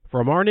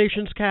From our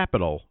nation's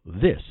capital,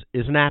 this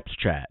is Naps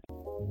Chat.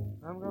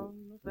 I'm gonna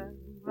sit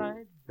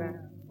right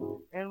down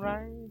and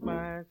write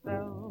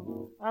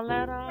myself a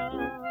letter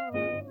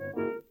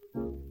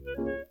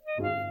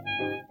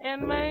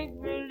and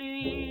make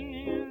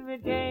believe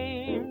it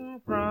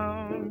came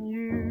from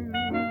you.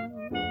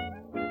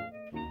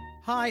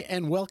 Hi,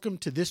 and welcome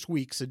to this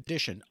week's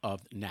edition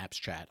of Naps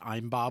Chat.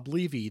 I'm Bob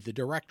Levy, the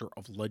Director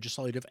of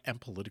Legislative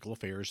and Political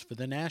Affairs for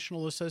the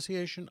National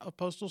Association of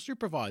Postal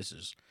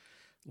Supervisors.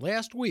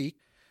 Last week,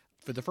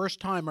 for the first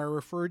time, I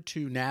referred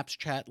to Naps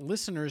Chat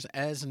listeners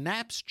as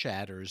Naps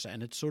Chatters,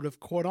 and it sort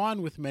of caught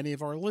on with many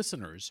of our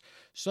listeners.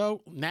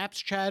 So, Naps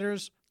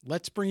Chatters,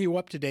 let's bring you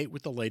up to date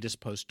with the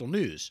latest postal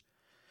news.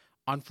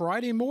 On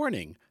Friday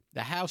morning,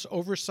 the House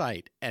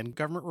Oversight and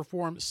Government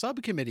Reform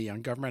Subcommittee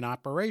on Government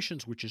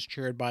Operations, which is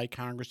chaired by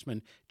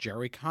Congressman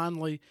Jerry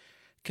Conley,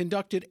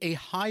 conducted a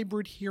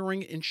hybrid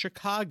hearing in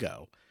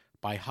Chicago.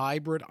 By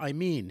hybrid, I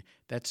mean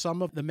that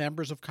some of the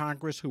members of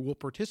Congress who will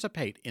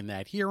participate in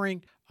that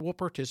hearing will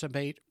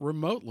participate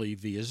remotely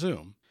via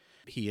Zoom.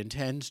 He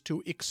intends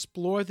to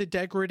explore the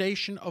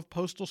degradation of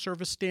Postal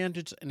Service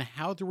standards and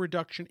how the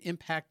reduction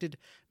impacted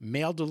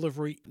mail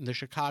delivery in the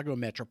Chicago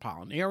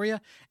metropolitan area,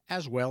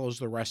 as well as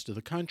the rest of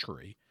the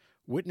country.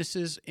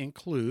 Witnesses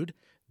include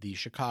the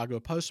Chicago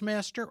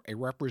Postmaster, a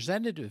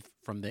representative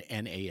from the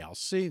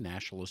NALC,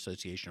 National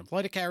Association of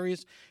Letter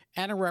Carriers,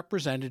 and a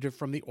representative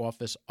from the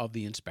Office of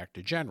the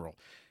Inspector General.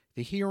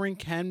 The hearing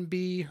can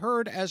be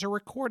heard as a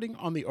recording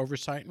on the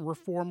Oversight and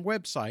Reform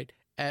website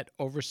at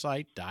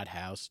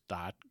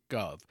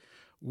oversight.house.gov.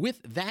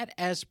 With that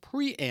as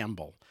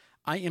preamble,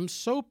 I am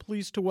so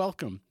pleased to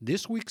welcome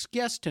this week's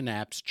guest to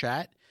Naps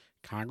Chat,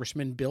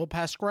 Congressman Bill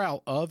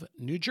Pascrell of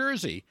New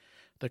Jersey.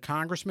 The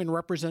congressman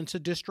represents a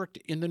district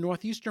in the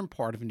northeastern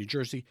part of New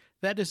Jersey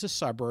that is a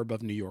suburb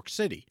of New York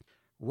City.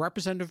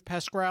 Representative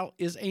Pascrell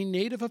is a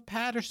native of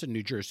Paterson,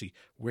 New Jersey,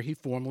 where he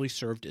formerly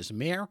served as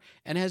mayor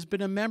and has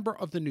been a member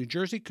of the New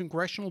Jersey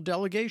congressional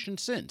delegation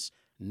since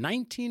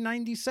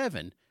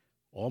 1997,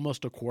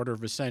 almost a quarter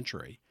of a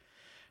century.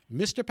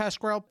 Mr.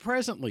 Pascrell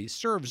presently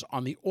serves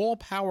on the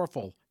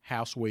all-powerful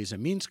House Ways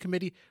and Means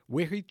Committee,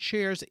 where he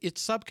chairs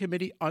its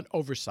subcommittee on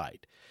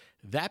oversight.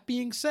 That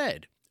being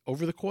said,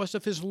 over the course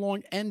of his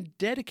long and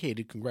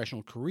dedicated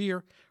congressional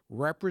career,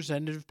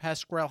 Representative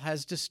Pascrell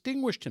has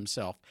distinguished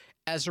himself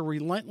as a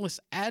relentless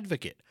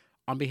advocate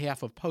on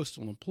behalf of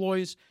postal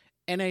employees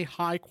and a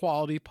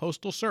high-quality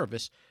postal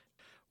service.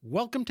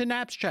 Welcome to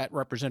Naps Chat,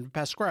 Representative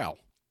Pascrell.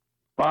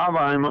 Bob,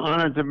 I'm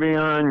honored to be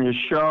on your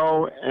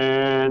show,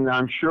 and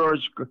I'm sure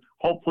it's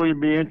hopefully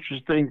be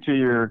interesting to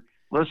your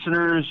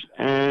listeners,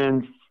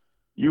 and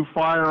you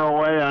fire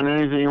away on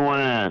anything you want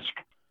to ask.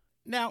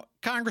 Now,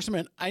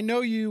 Congressman, I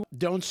know you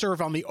don't serve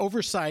on the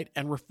Oversight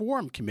and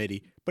Reform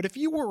Committee, but if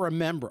you were a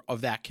member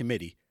of that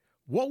committee,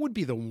 what would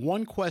be the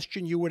one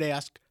question you would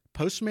ask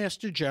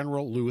Postmaster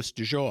General Louis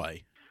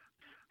DeJoy?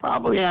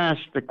 Probably ask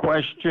the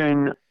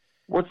question,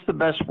 what's the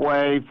best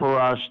way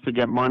for us to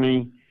get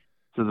money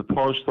to the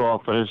post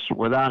office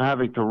without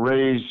having to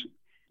raise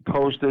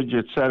postage,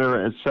 et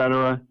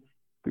cetera,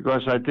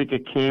 because I think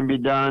it can be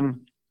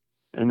done,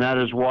 and that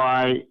is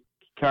why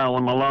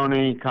Carolyn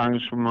Maloney,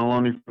 Congressman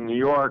Maloney from New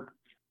York,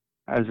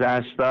 has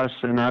asked us,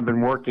 and I've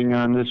been working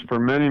on this for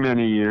many,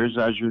 many years,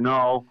 as you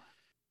know,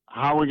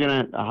 how are we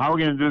gonna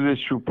do this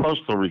through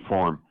postal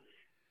reform?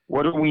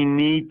 What do we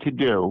need to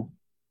do?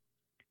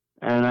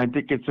 And I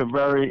think it's a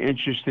very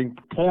interesting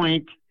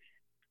point.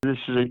 This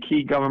is a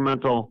key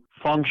governmental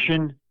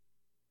function.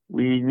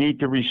 We need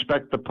to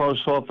respect the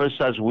post office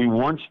as we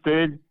once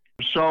did.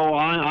 So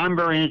I'm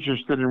very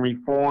interested in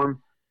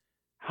reform.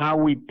 How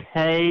we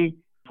pay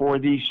for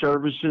these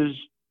services,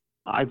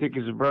 I think,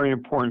 is a very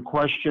important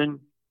question.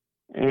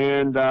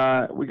 And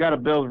we got to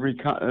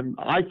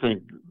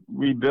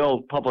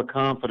rebuild public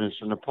confidence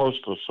in the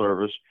Postal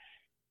Service.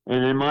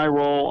 And in my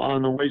role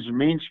on the Ways and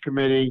Means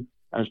Committee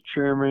as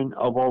chairman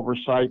of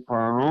oversight for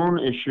our own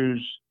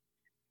issues,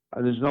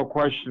 there's no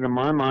question in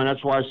my mind.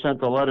 That's why I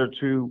sent a letter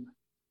to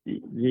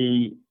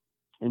the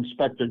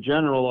Inspector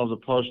General of the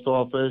Post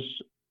Office,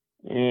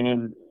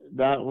 and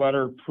that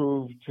letter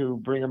proved to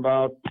bring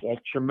about a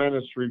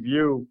tremendous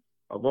review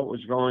of what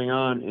was going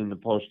on in the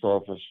post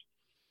office.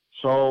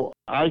 So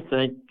I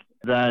think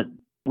that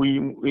we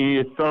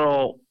need a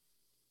thorough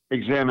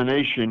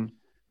examination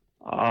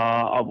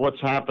of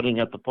what's happening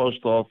at the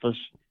post office,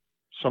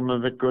 some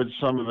of it good,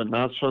 some of it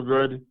not so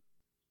good.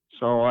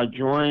 So I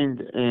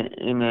joined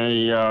in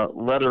a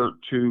letter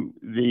to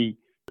the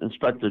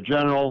Inspector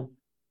General,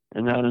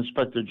 and that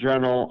Inspector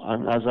General,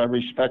 as I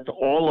respect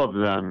all of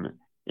them,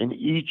 in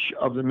each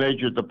of the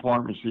major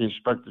departments, the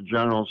Inspector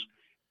Generals,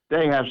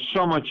 they have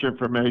so much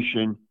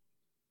information,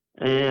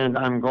 and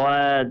I'm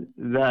glad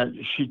that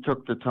she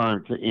took the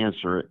time to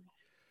answer it.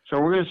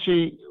 So we're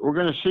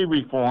going to see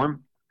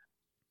reform.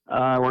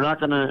 We're not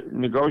going to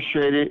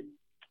negotiate it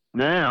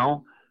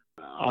now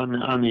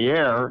on the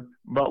air,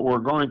 but we're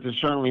going to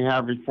certainly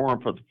have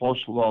reform for the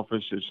Postal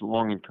Office. It's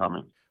long in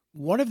coming.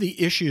 One of the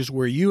issues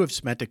where you have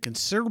spent a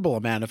considerable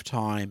amount of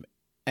time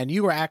and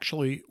you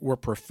were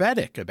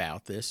prophetic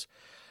about this,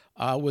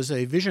 was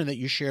a vision that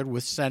you shared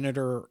with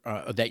Senator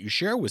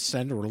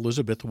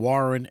Elizabeth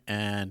Warren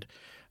and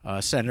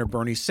Senator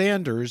Bernie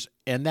Sanders,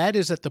 and that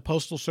is that the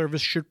Postal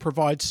Service should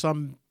provide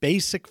some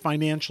basic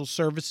financial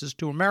services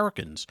to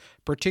Americans,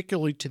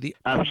 particularly to the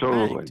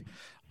Absolutely.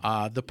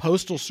 unbanked. The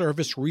Postal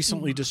Service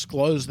recently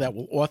disclosed that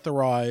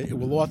it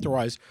will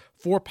authorize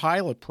 4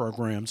 pilot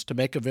programs to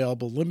make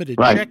available limited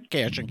check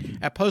cashing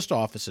at post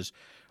offices.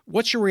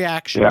 What's your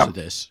reaction to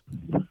this?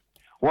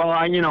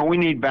 Well, we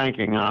need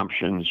banking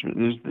options.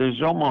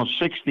 There's almost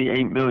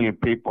 68 million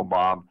people,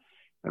 Bob,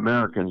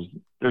 Americans.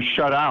 They're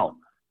shut out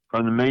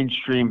from the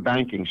mainstream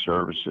banking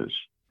services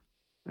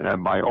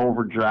by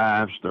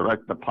overdrafts,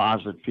 direct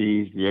deposit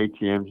fees, the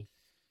ATMs,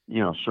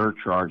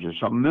 surcharges.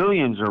 So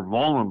millions are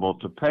vulnerable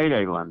to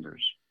payday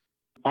lenders,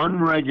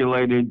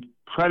 unregulated,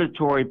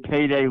 predatory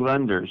payday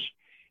lenders,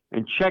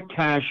 and check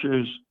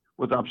cashers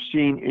with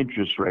obscene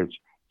interest rates.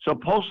 So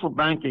postal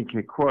banking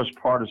can cross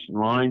partisan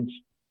lines.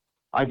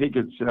 I think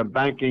it's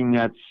banking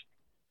this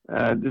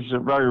is a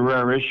very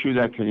rare issue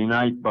that can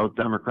unite both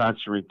Democrats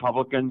and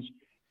Republicans,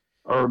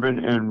 urban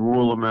and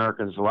rural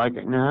Americans alike.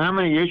 Now, how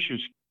many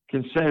issues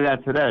can say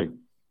that today?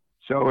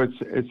 So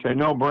it's a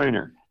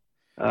no-brainer.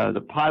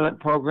 The pilot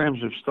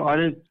programs have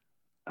started,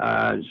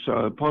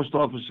 so the post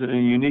office is in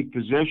a unique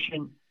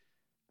position.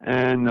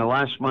 And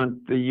last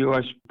month, the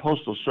U.S.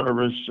 Postal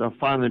Service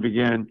finally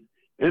began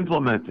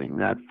implementing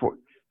that for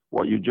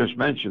what you just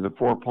mentioned, the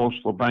 4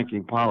 postal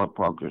banking pilot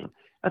programs.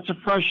 That's a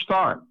fresh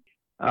start.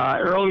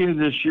 Earlier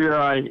this year,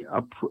 I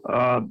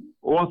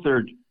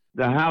authored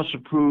the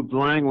House-approved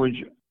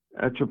language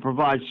to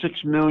provide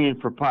 $6 million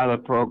for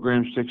pilot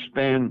programs to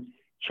expand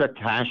check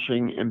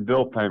cashing and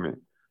bill payment.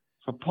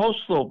 So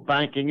postal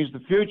banking is the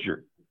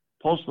future.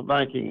 Postal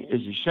banking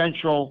is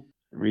essential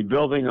in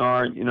rebuilding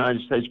our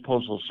United States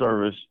Postal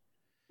Service.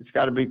 It's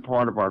got to be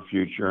part of our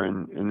future,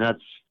 and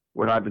that's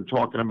what I've been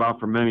talking about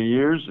for many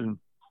years, and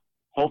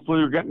hopefully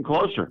we're getting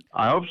closer.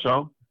 I hope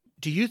so.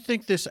 Do you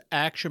think this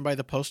action by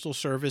the Postal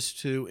Service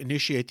to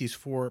initiate these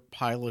 4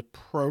 pilot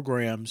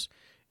programs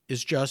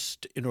is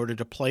just in order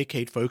to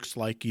placate folks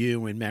like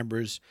you and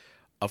members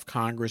of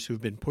Congress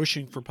who've been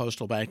pushing for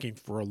postal banking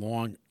for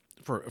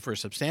a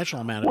substantial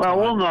amount of time?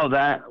 Well, we'll know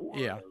that.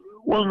 Yeah.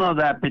 We'll know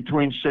that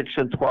between 6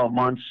 and 12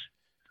 months.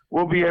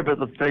 We'll be able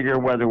to figure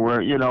whether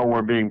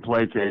we're being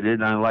placated,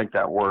 and I like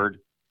that word,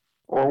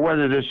 or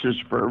whether this is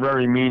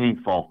very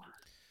meaningful.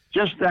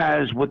 Just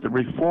as with the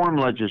reform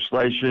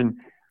legislation,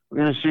 we're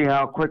going to see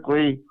how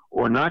quickly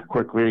or not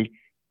quickly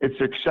it's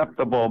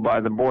acceptable by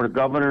the Board of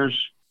Governors.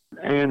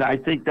 And I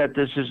think that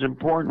this is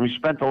important. We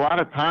spent a lot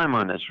of time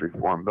on this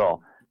reform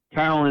bill.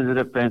 Carolyn did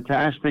a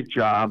fantastic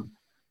job,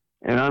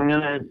 and I'm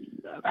going to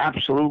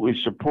absolutely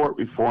support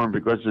reform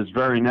because it's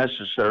very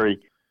necessary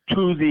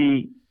to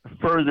the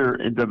further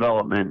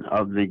development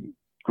of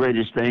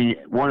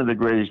one of the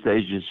greatest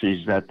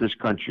agencies that this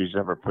country's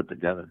ever put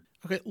together.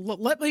 Okay,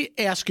 let me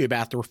ask you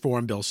about the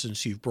reform bill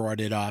since you've brought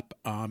it up.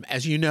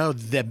 As you know,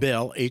 the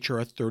bill,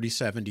 H.R.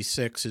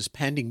 3076, is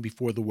pending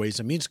before the Ways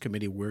and Means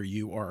Committee, where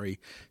you are a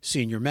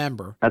senior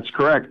member. That's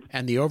correct.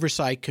 And the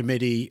Oversight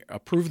Committee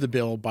approved the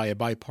bill by a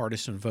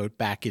bipartisan vote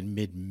back in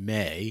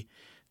mid-May.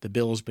 The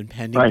bill has been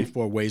pending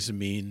before Ways and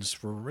Means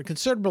for a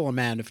considerable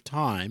amount of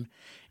time.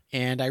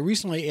 And I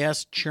recently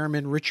asked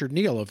Chairman Richard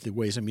Neal of the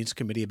Ways and Means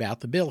Committee about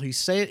the bill. He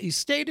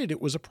stated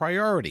it was a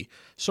priority.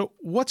 So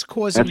what's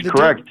causing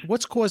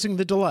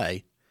the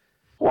delay?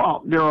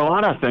 Well, there are a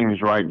lot of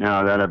things right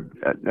now that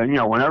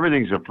when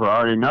everything's a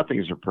priority,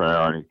 nothing's a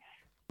priority.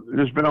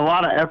 There's been a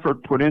lot of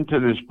effort put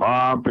into this,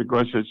 Bob,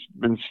 because it's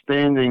been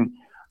standing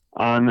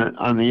on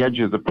the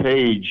edge of the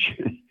page,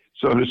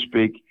 so to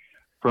speak,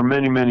 for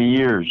many, many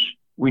years.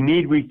 We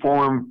need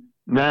reform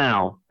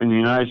now in the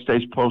United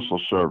States Postal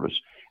Service.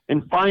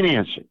 In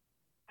financing,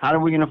 how are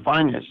we going to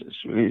finance this?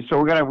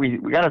 So we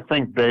got to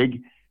think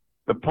big.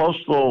 The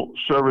Postal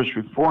Service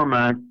Reform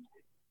Act,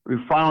 we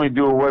finally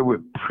do away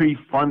with the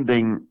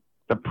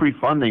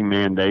pre-funding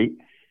mandate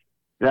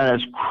that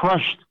has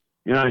crushed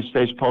United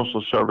States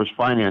Postal Service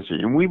financing,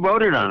 and we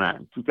voted on that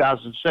in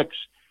 2006.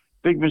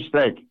 Big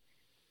mistake.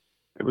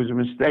 It was a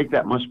mistake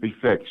that must be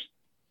fixed,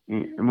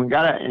 and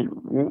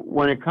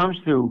when it comes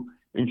to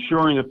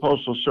ensuring the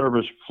Postal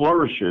Service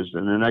flourishes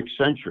in the next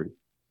century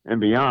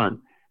and beyond,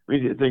 we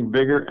need to think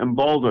bigger and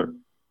bolder.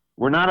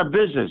 We're not a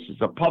business.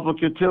 It's a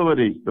public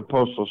utility, the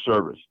Postal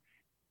Service.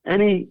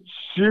 Any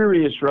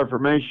serious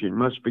reformation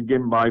must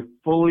begin by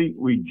fully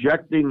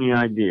rejecting the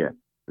idea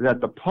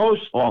that the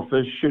post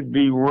office should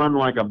be run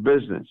like a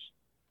business.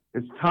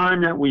 It's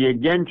time that we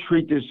again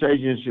treat this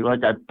agency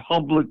like a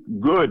public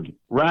good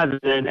rather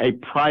than a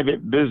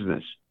private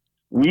business.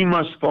 We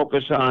must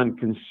focus on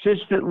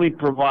consistently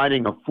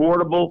providing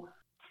affordable,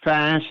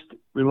 fast,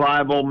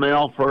 reliable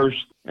mail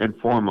first and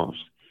foremost.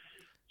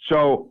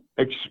 So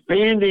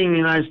expanding the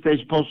United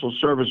States Postal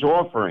Service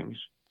offerings,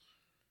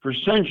 for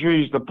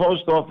centuries, the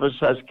post office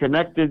has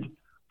connected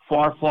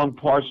far-flung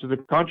parts of the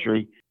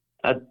country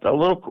at a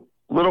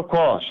little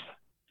cost.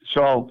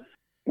 So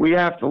we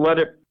have to let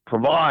it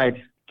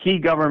provide key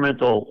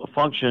governmental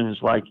functions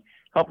like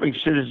helping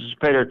citizens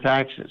pay their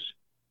taxes,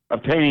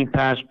 obtaining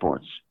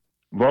passports,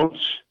 votes,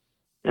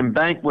 and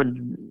bank would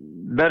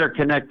better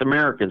connect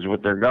Americans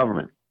with their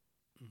government.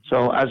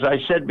 So, as I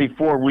said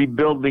before,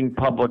 rebuilding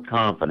public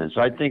confidence.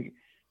 I think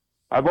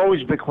I've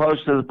always been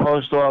close to the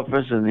post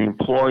office and the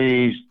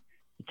employees,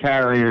 the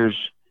carriers,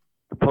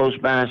 the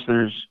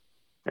postmasters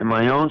in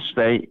my own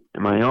state,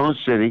 in my own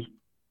city,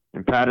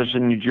 in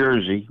Paterson, New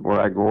Jersey,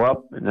 where I grew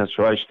up, and that's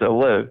where I still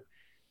live.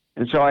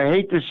 And so I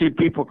hate to see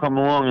people come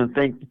along and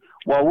think,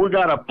 well, we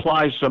got to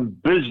apply some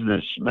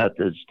business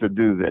methods to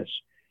do this.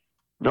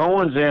 No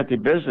one's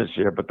anti-business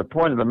here, but the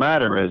point of the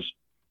matter is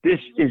this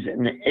is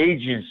an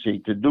agency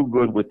to do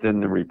good within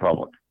the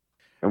Republic,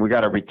 and we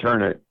got to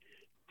return it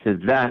to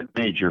that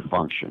major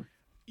function.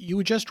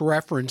 You just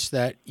referenced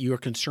that you are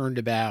concerned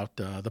about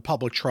the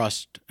public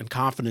trust and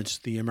confidence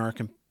the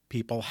American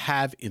people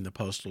have in the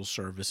Postal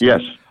Service.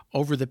 Yes.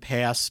 Over the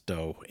past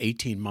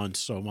 18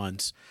 months,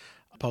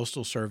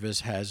 Postal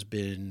Service has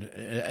been,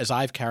 as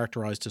I've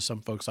characterized to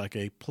some folks, like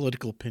a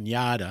political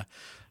piñata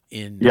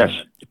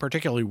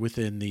particularly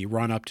within the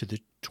run-up to the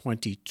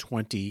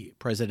 2020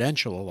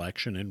 presidential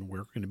election, and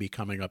we're going to be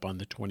coming up on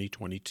the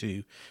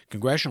 2022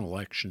 congressional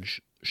election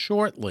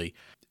shortly.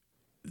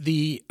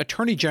 The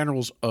attorney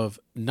generals of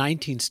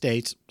 19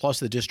 states, plus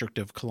the District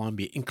of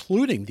Columbia,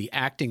 including the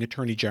acting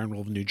attorney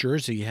general of New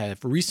Jersey,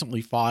 have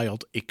recently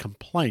filed a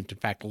complaint. In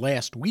fact,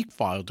 last week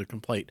filed a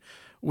complaint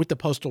with the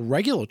Postal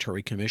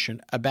Regulatory Commission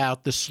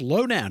about the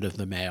slowdown of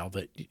the mail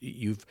that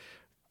you've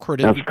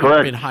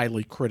been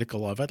highly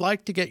critical of. I'd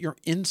like to get your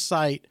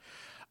insight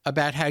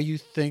about how you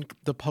think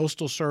the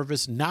Postal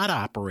Service not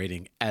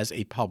operating as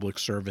a public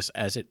service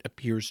as it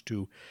appears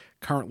to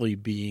currently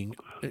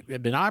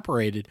been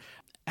operated,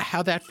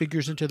 how that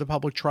figures into the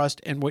public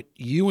trust, and what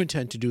you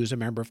intend to do as a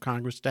member of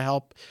Congress to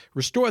help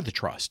restore the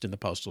trust in the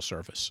Postal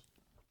Service.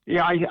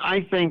 Yeah,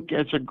 I think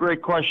it's a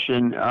great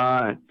question.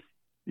 The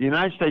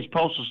United States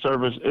Postal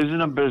Service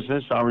isn't a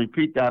business, I'll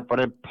repeat that,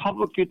 but a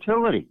public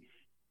utility.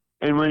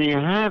 And when you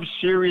have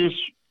serious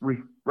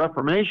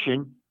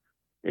reformation,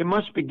 it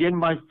must begin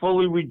by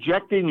fully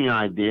rejecting the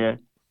idea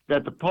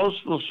that the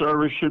Postal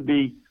Service should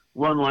be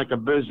run like a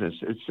business.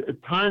 It's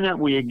time that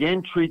we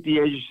again treat the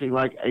agency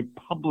like a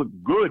public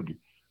good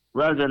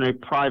rather than a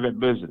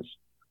private business.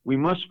 We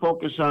must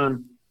focus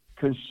on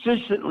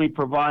consistently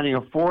providing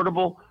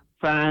affordable,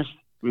 fast,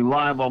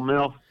 reliable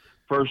mail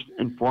first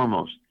and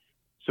foremost.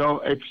 So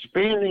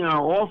expanding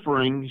our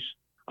offerings,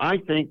 I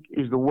think,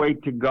 is the way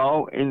to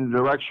go in the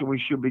direction we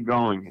should be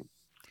going in.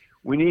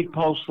 We need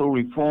postal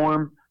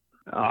reform.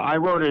 I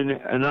wrote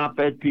an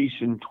op-ed piece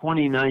in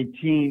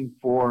 2019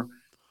 for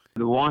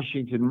the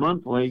Washington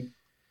Monthly,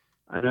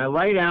 and I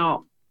laid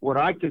out what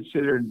I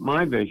considered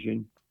my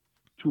vision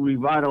to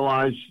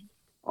revitalize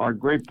our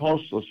great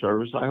Postal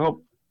Service. I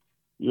hope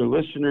your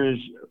listeners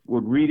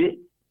would read it.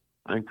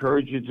 I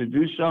encourage you to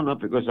do so, not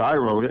because I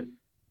wrote it.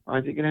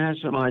 I think it has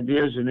some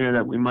ideas in there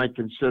that we might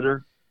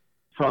consider,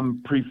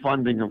 from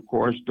pre-funding, of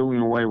course, doing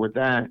away with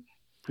that,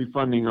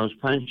 pre-funding those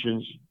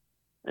pensions,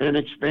 and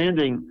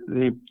expanding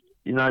the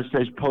United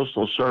States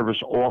Postal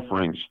Service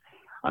offerings.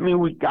 I mean,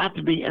 we've got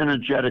to be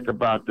energetic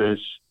about this.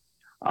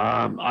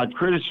 I've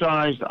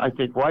criticized, I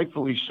think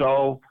rightfully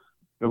so,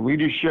 the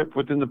leadership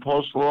within the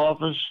Postal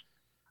Office,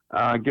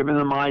 giving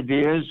them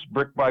ideas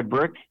brick by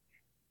brick,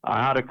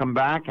 how to come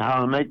back,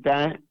 how to make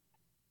that.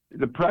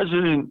 The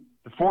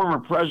former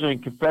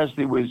president confessed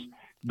he was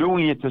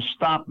doing it to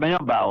stop mail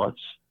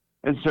ballots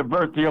and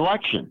subvert the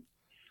election.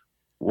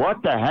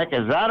 What the heck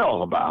is that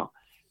all about?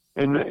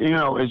 And,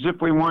 as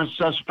if we weren't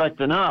suspect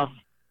enough.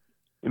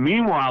 And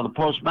meanwhile, the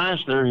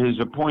postmaster, his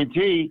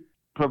appointee,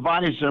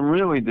 provided some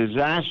really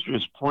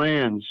disastrous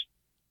plans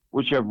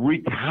which have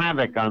wreaked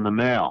havoc on the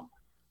mail,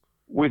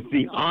 with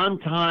the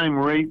on-time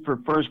rate for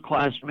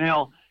first-class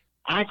mail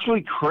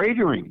actually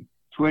cratering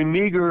to a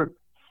meager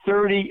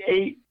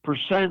 38%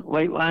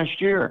 late last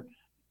year.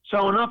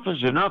 So enough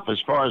is enough as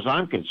far as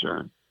I'm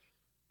concerned.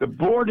 The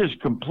board is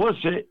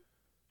complicit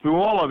through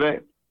all of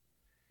it.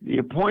 The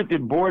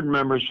appointed board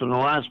members from the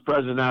last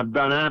president have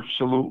done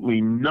absolutely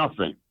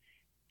nothing.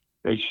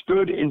 They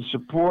stood in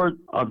support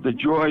of the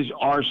Joyce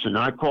arson.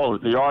 I call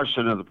it the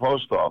arson of the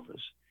post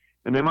office.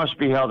 And they must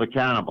be held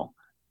accountable.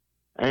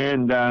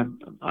 And I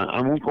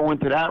won't go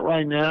into that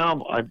right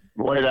now. I've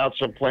laid out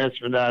some plans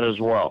for that as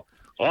well.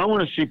 So I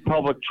want to see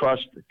public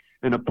trust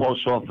in the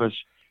post office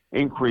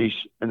increase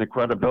and the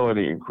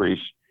credibility increase.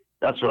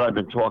 That's what I've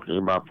been talking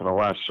about for the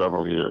last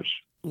several years.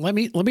 Let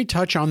me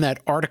touch on that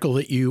article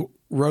that you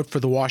wrote for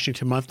the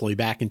Washington Monthly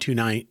back in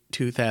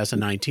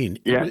 2019.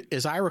 Yeah.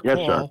 As I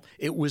recall, yes,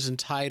 it was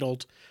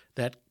entitled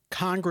that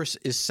Congress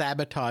is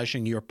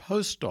sabotaging your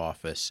post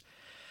office.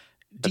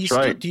 Do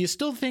you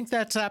still think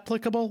that's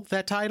applicable,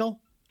 that title?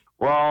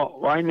 Well,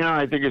 right now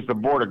I think it's the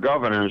Board of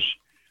Governors,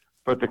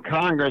 but the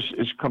Congress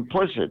is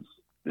complicit.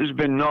 There's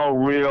been no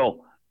real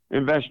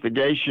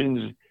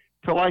investigations.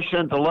 Till I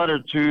sent a letter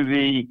to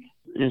the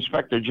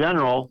Inspector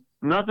General,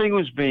 nothing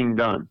was being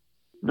done.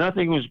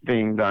 Nothing was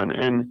being done.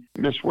 And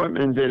Ms.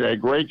 Whitman did a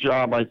great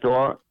job, I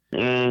thought.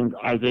 And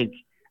I think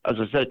as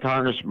I said,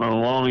 Congressman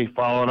Maloney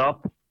followed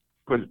up,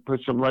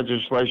 put some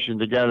legislation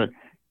together.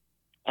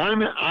 I'm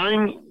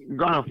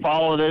going to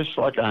follow this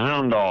like a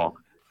hound dog.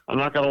 I'm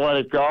not going to let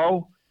it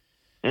go.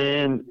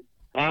 And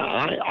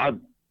I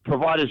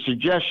provided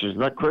suggestions,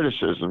 not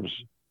criticisms.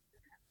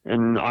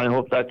 And I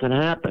hope that can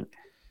happen.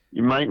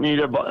 You might need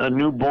a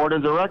new board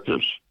of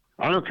directors.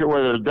 I don't care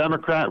whether they're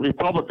Democrat,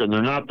 Republican.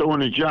 They're not doing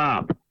the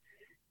job.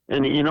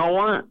 And you know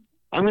what?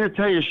 I'm going to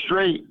tell you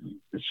straight.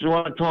 This is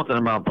what I'm talking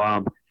about,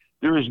 Bob.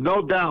 There is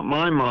no doubt in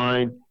my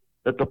mind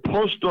that the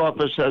post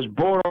office has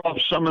bought off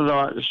some of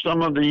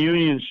the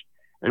unions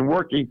and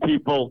working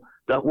people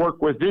that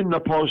work within the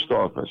post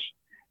office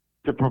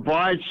to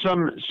provide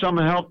some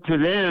help to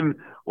them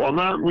while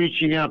not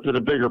reaching out to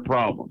the bigger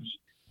problems.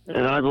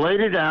 And I've laid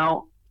it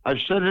out. I've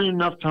said it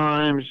enough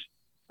times.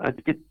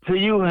 Until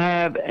you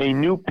have a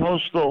new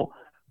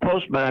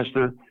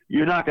postmaster,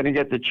 you're not going to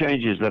get the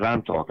changes that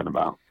I'm talking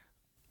about.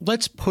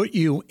 Let's put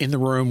you in the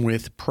room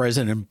with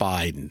President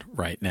Biden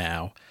right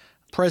now.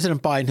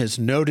 President Biden has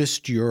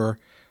noticed your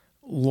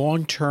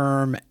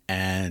long-term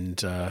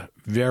and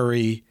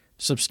very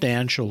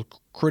substantial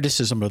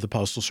criticism of the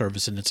Postal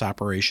Service and its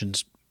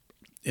operations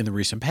in the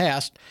recent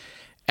past.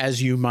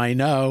 As you might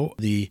know,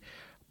 the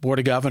Board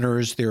of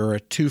Governors, there are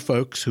two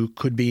folks who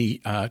could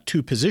be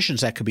two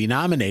positions that could be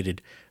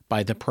nominated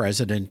by the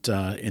president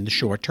in the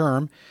short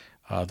term.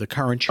 The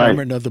current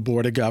chairman of the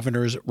Board of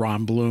Governors,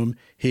 Ron Bloom,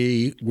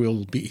 he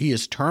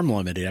is term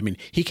limited. I mean,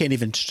 he can't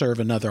even serve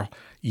another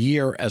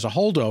year as a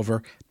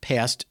holdover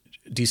past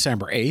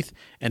December 8th,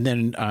 and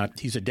then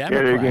he's a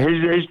Democrat.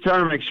 His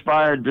term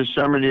expired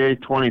December the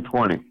 8th,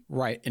 2020.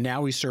 Right, and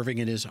now he's serving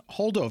in his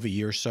holdover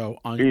year. So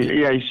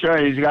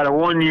he's got a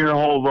 1 year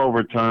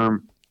holdover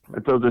term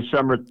until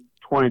December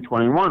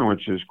 2021,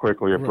 which is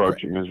quickly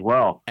approaching as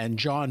well. And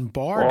John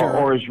Barger,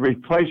 or his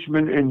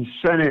replacement in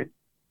Senate,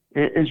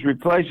 his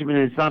replacement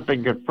has not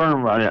been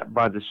confirmed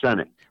by the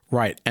Senate.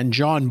 Right, and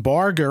John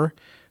Barger,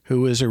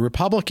 who is a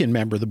Republican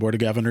member of the Board of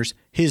Governors,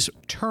 his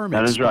term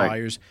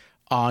expires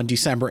on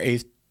December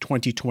 8th,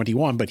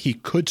 2021, but he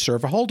could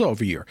serve a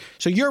holdover year.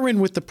 So you're in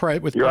with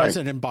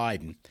President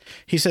Biden.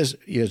 He says,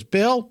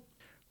 Bill,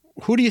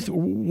 who do you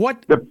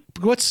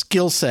what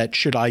skill set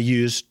should I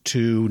use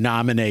to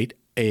nominate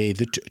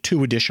the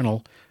two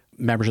additional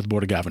members of the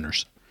Board of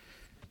Governors?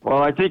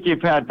 Well, I think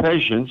you've had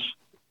patience.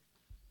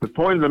 The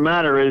point of the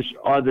matter is,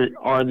 are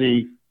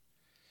the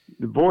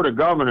Board of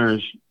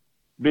Governors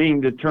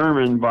being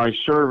determined by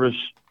service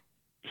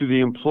to the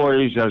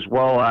employees as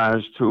well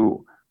as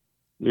to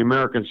the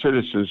American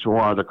citizens who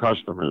are the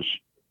customers?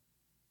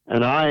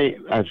 And I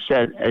have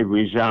said a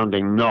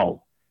resounding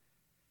no.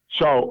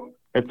 So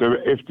if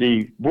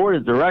the Board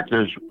of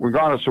Directors,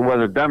 regardless of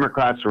whether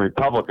Democrats or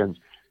Republicans,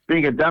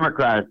 being a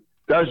Democrat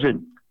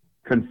doesn't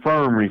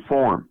confirm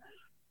reform.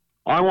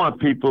 I want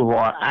people who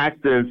are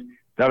active,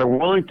 that are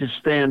willing to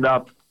stand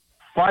up,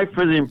 fight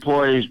for the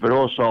employees, but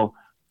also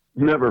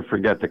never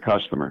forget the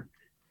customer.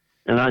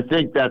 And I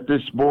think that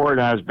this board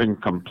has been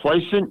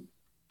complacent.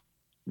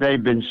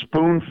 They've been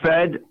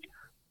spoon-fed,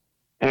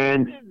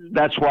 and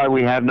that's why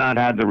we have not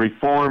had the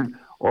reform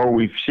or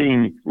we've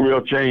seen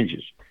real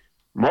changes.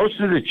 Most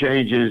of the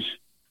changes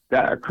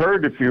that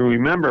occurred, if you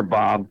remember,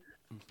 Bob,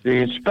 the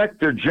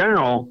Inspector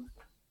General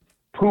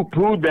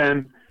poo-pooed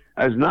them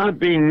as not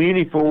being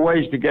meaningful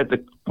ways to get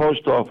the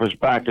post office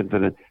back into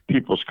the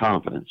people's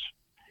confidence.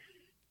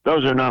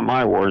 Those are not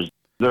my words.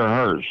 They're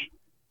hers.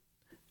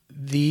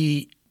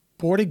 The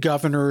Board of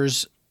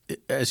Governors,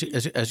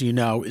 as you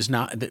know, is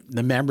not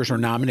the members are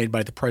nominated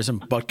by the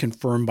president but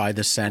confirmed by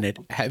the Senate.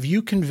 Have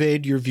you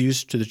conveyed your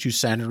views to the two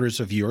senators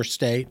of your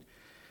state,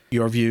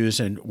 your views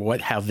and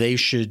how they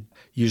should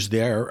use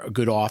their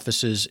good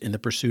offices in the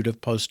pursuit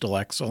of postal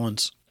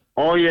excellence?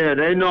 Oh, yeah.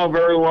 They know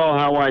very well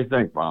how I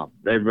think, Bob.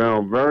 They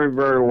know very,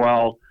 very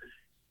well.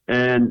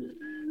 And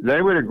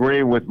they would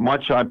agree with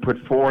much I put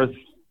forth.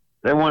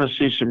 They want to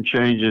see some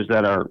changes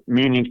that are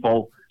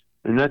meaningful,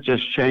 and not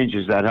just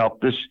changes that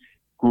help this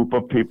group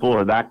of people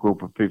or that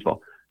group of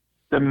people.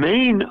 Our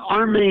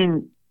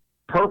main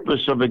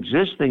purpose of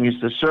existing is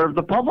to serve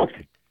the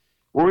public.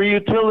 We're a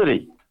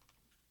utility.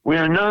 We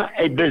are not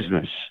a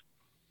business.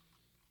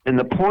 And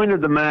the point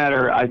of the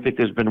matter, I think,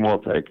 has been well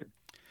taken.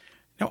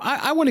 Now,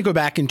 I want to go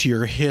back into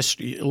your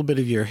history, a little bit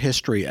of your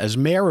history. As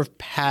mayor of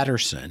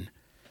Paterson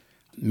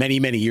many,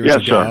 many years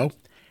ago, sir.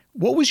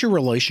 What was your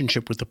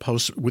relationship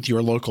with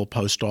your local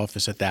post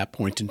office at that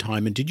point in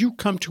time? And did you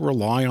come to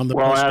rely on the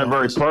post office? Well, I had a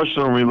very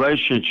personal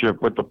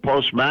relationship with the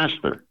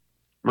postmaster,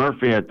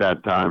 Murphy, at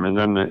that time, and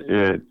then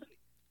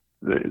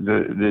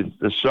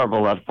the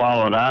several that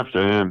followed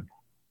after him.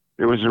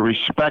 There was a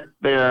respect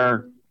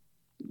there.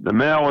 The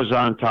mail was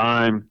on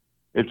time.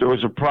 If there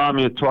was a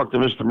problem, you talked to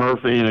Mr.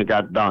 Murphy, and it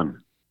got done.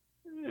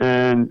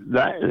 And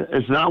that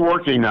it's not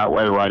working that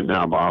way right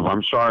now, Bob.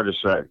 I'm sorry to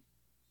say.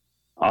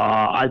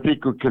 I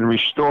think we can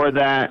restore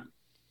that.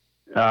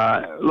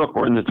 Look,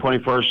 we're in the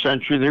 21st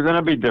century. There are going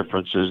to be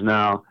differences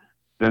now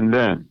than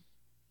then.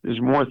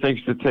 There's more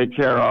things to take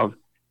care of,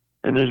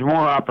 and there's more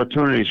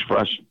opportunities for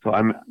us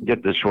to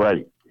get this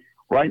right.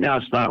 Right now,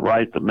 it's not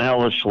right. The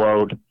mail is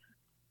slowed,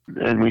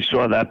 and we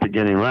saw that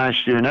beginning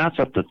last year. Now it's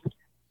up to,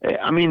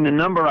 I mean, the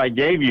number I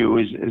gave you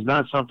is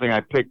not something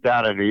I picked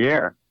out of the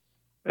air.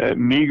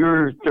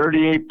 Meager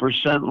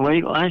 38%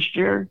 late last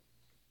year.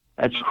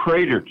 That's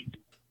cratered,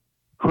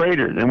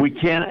 and we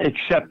can't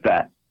accept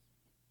that.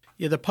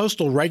 Yeah, the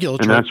Postal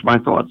Regulatory. And that's my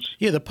thoughts.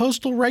 Yeah, the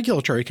Postal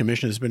Regulatory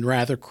Commission has been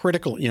rather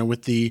critical,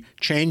 with the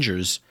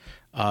changes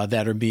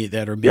that are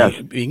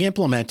being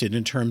implemented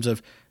in terms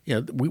of,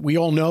 we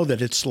all know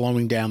that it's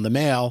slowing down the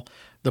mail.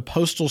 The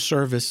Postal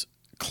Service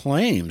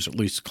claims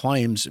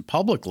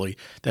publicly,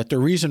 that the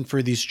reason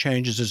for these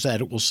changes is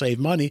that it will save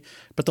money,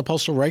 but the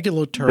Postal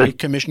Regulatory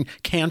Commission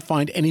can't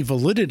find any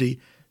validity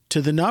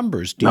to the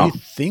numbers. Do you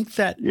think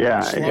that?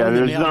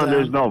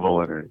 There's no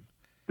validity.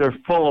 They're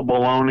full of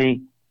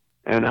baloney,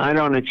 and I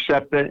don't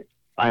accept it.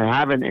 I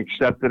haven't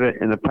accepted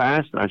it in the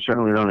past, and I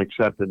certainly don't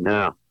accept it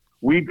now.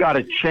 We've got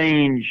to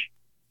change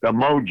the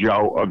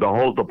mojo of the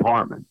whole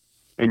department,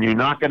 and you're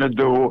not going to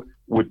do it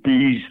with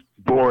these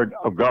board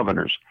of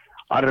governors.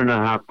 I don't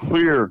know how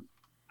clear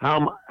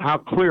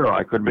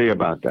I could be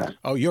about that.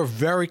 Oh, you're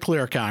very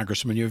clear,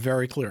 Congressman. You're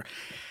very clear.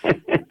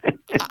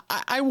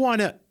 I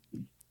want to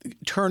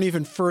turn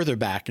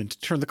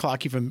the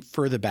clock even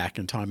further back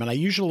in time. And I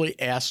usually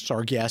ask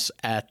our guests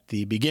at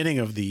the beginning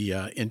of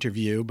the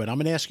interview, but I'm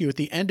going to ask you at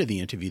the end of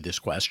the interview this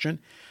question.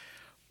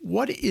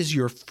 What is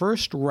your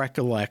first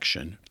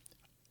recollection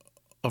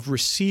of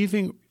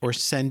receiving or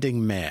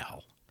sending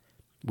mail,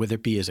 whether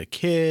it be as a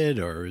kid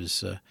or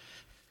as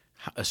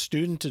a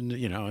student? And,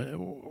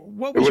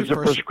 what was it? Was a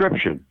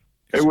prescription.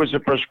 It was a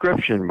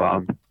prescription,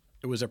 Bob.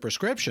 It was a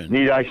prescription.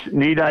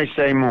 Need I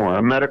say more?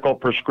 A medical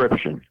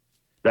prescription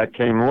that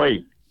came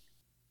late.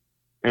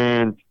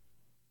 And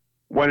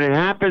when it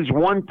happens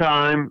one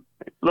time,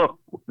 look,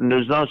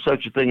 there's no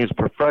such a thing as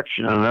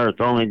perfection on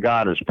earth. Only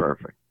God is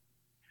perfect.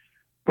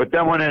 But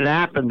then when it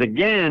happened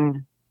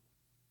again,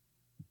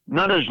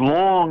 not as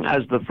long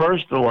as the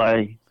first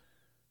delay,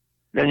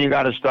 then you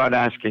got to start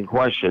asking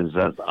questions,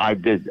 as I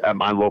did at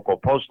my local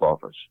post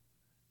office.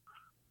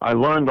 I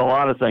learned a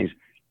lot of things.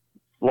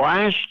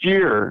 Last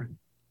year,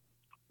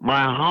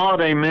 my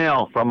holiday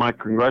mail from my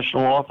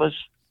congressional office,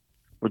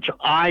 which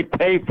I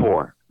pay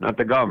for, not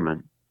the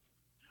government,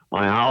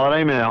 my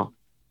holiday mail,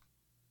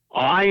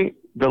 I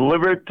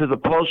delivered to the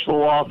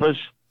postal office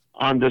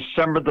on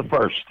December the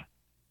 1st.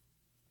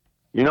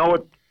 You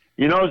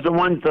know the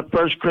ones, the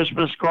first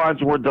Christmas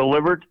cards were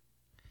delivered?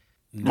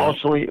 No.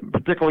 Mostly,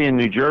 particularly in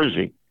New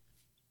Jersey.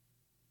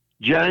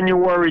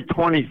 January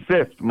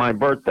 25th, my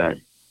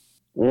birthday,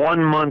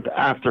 1 month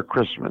after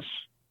Christmas,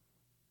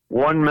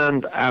 1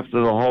 month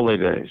after the holy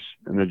days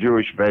in the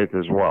Jewish faith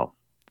as well.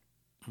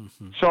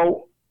 Mm-hmm.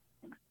 So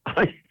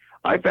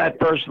I've had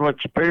personal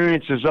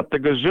experiences up the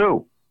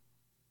gazoo,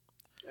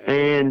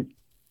 and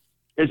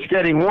it's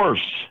getting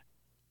worse.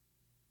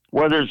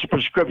 Whether it's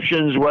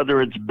prescriptions,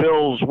 whether it's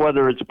bills,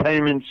 whether it's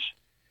payments,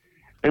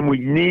 and we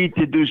need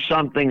to do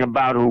something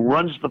about who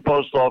runs the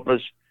post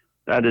office,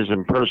 that is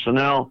in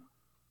personnel,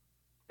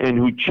 and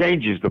who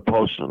changes the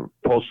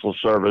postal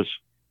service,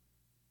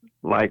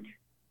 like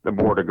the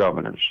Board of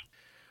Governors.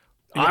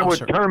 Yeah, I would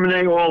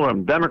terminate all of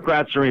them,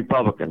 Democrats and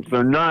Republicans.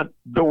 They're not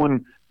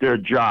doing their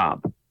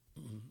job.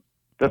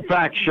 The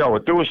facts show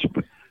it.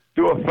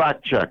 Do a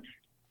fact check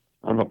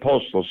on the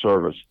Postal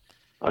Service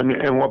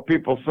and what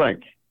people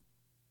think.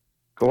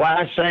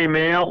 Class A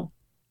mail,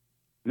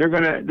 they're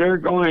going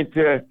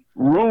to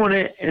ruin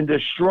it and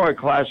destroy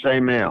Class A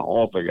mail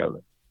altogether.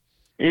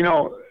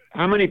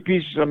 How many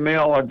pieces of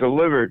mail are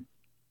delivered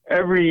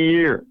every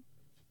year?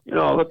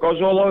 It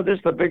goes all over. This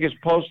is the biggest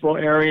postal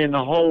area in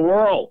the whole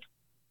world,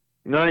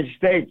 United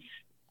States.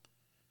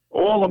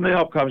 All the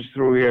mail comes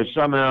through here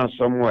somehow,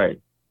 some way.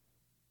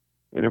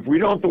 And if we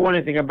don't do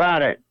anything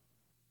about it,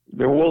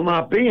 there will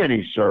not be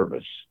any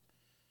service.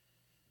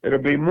 It'll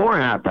be more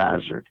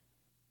haphazard.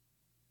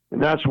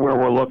 And that's where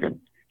we're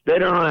looking. They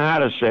don't know how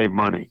to save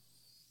money.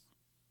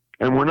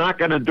 And we're not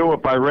going to do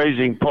it by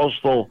raising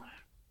postal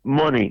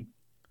money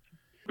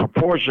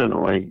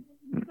proportionally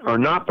or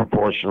not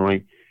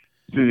proportionally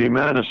to the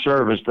amount of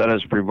service that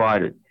is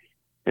provided.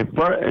 And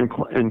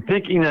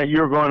thinking that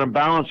you're going to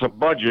balance a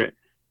budget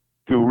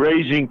through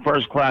raising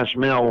first-class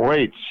mail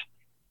rates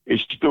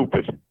is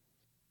stupid.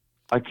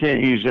 I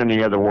can't use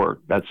any other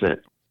word. That's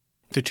it.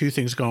 The two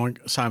things going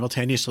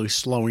simultaneously,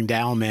 slowing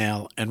down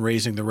mail and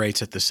raising the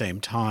rates at the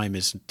same time,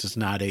 is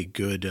not a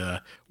good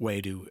way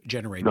to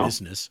generate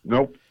business.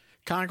 Nope.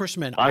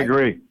 Congressman, I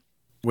agree.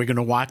 We're going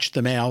to watch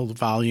the mail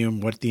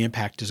volume, what the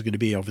impact is going to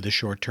be over the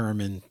short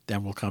term, and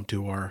then we'll come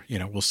to our,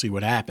 we'll see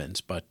what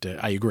happens. But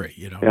I agree,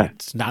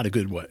 It's not a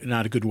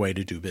good way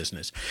to do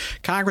business.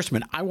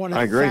 Congressman, I want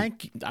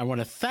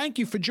to thank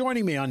you for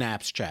joining me on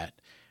Naps Chat.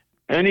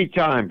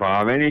 Anytime,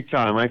 Bob,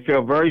 anytime. I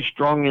feel very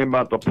strongly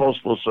about the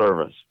Postal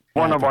Service,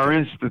 one of our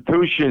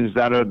institutions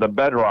that are the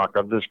bedrock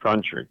of this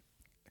country.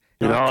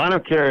 I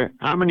don't care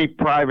how many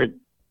private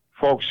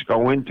folks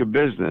go into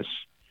business.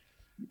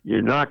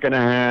 You're not going to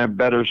have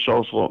better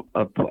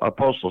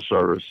postal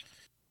service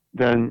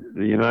than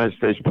the United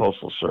States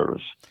Postal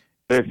Service.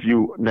 If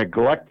you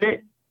neglect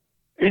it,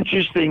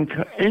 interesting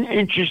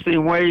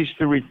ways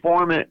to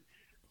reform it,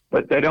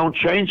 but they don't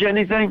change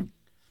anything,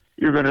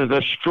 you're going to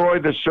destroy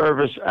the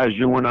service as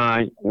you and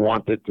I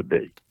want it to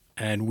be.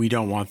 And we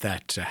don't want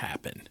that to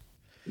happen.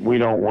 We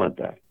don't want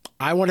that.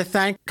 I want to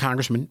thank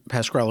Congressman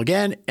Pascrell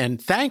again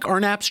and thank our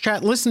Naps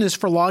Chat listeners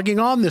for logging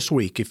on this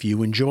week. If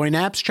you enjoy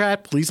Naps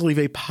Chat, please leave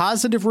a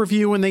positive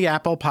review in the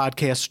Apple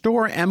Podcast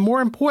Store. And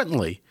more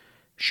importantly,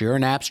 share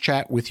Naps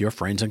Chat with your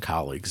friends and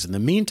colleagues. In the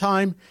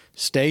meantime,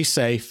 stay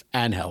safe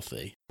and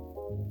healthy.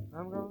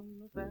 I'm gonna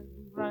sit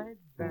right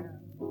down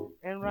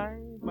and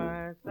write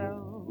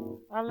myself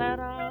a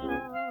letter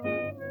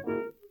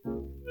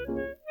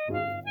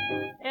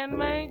and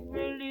make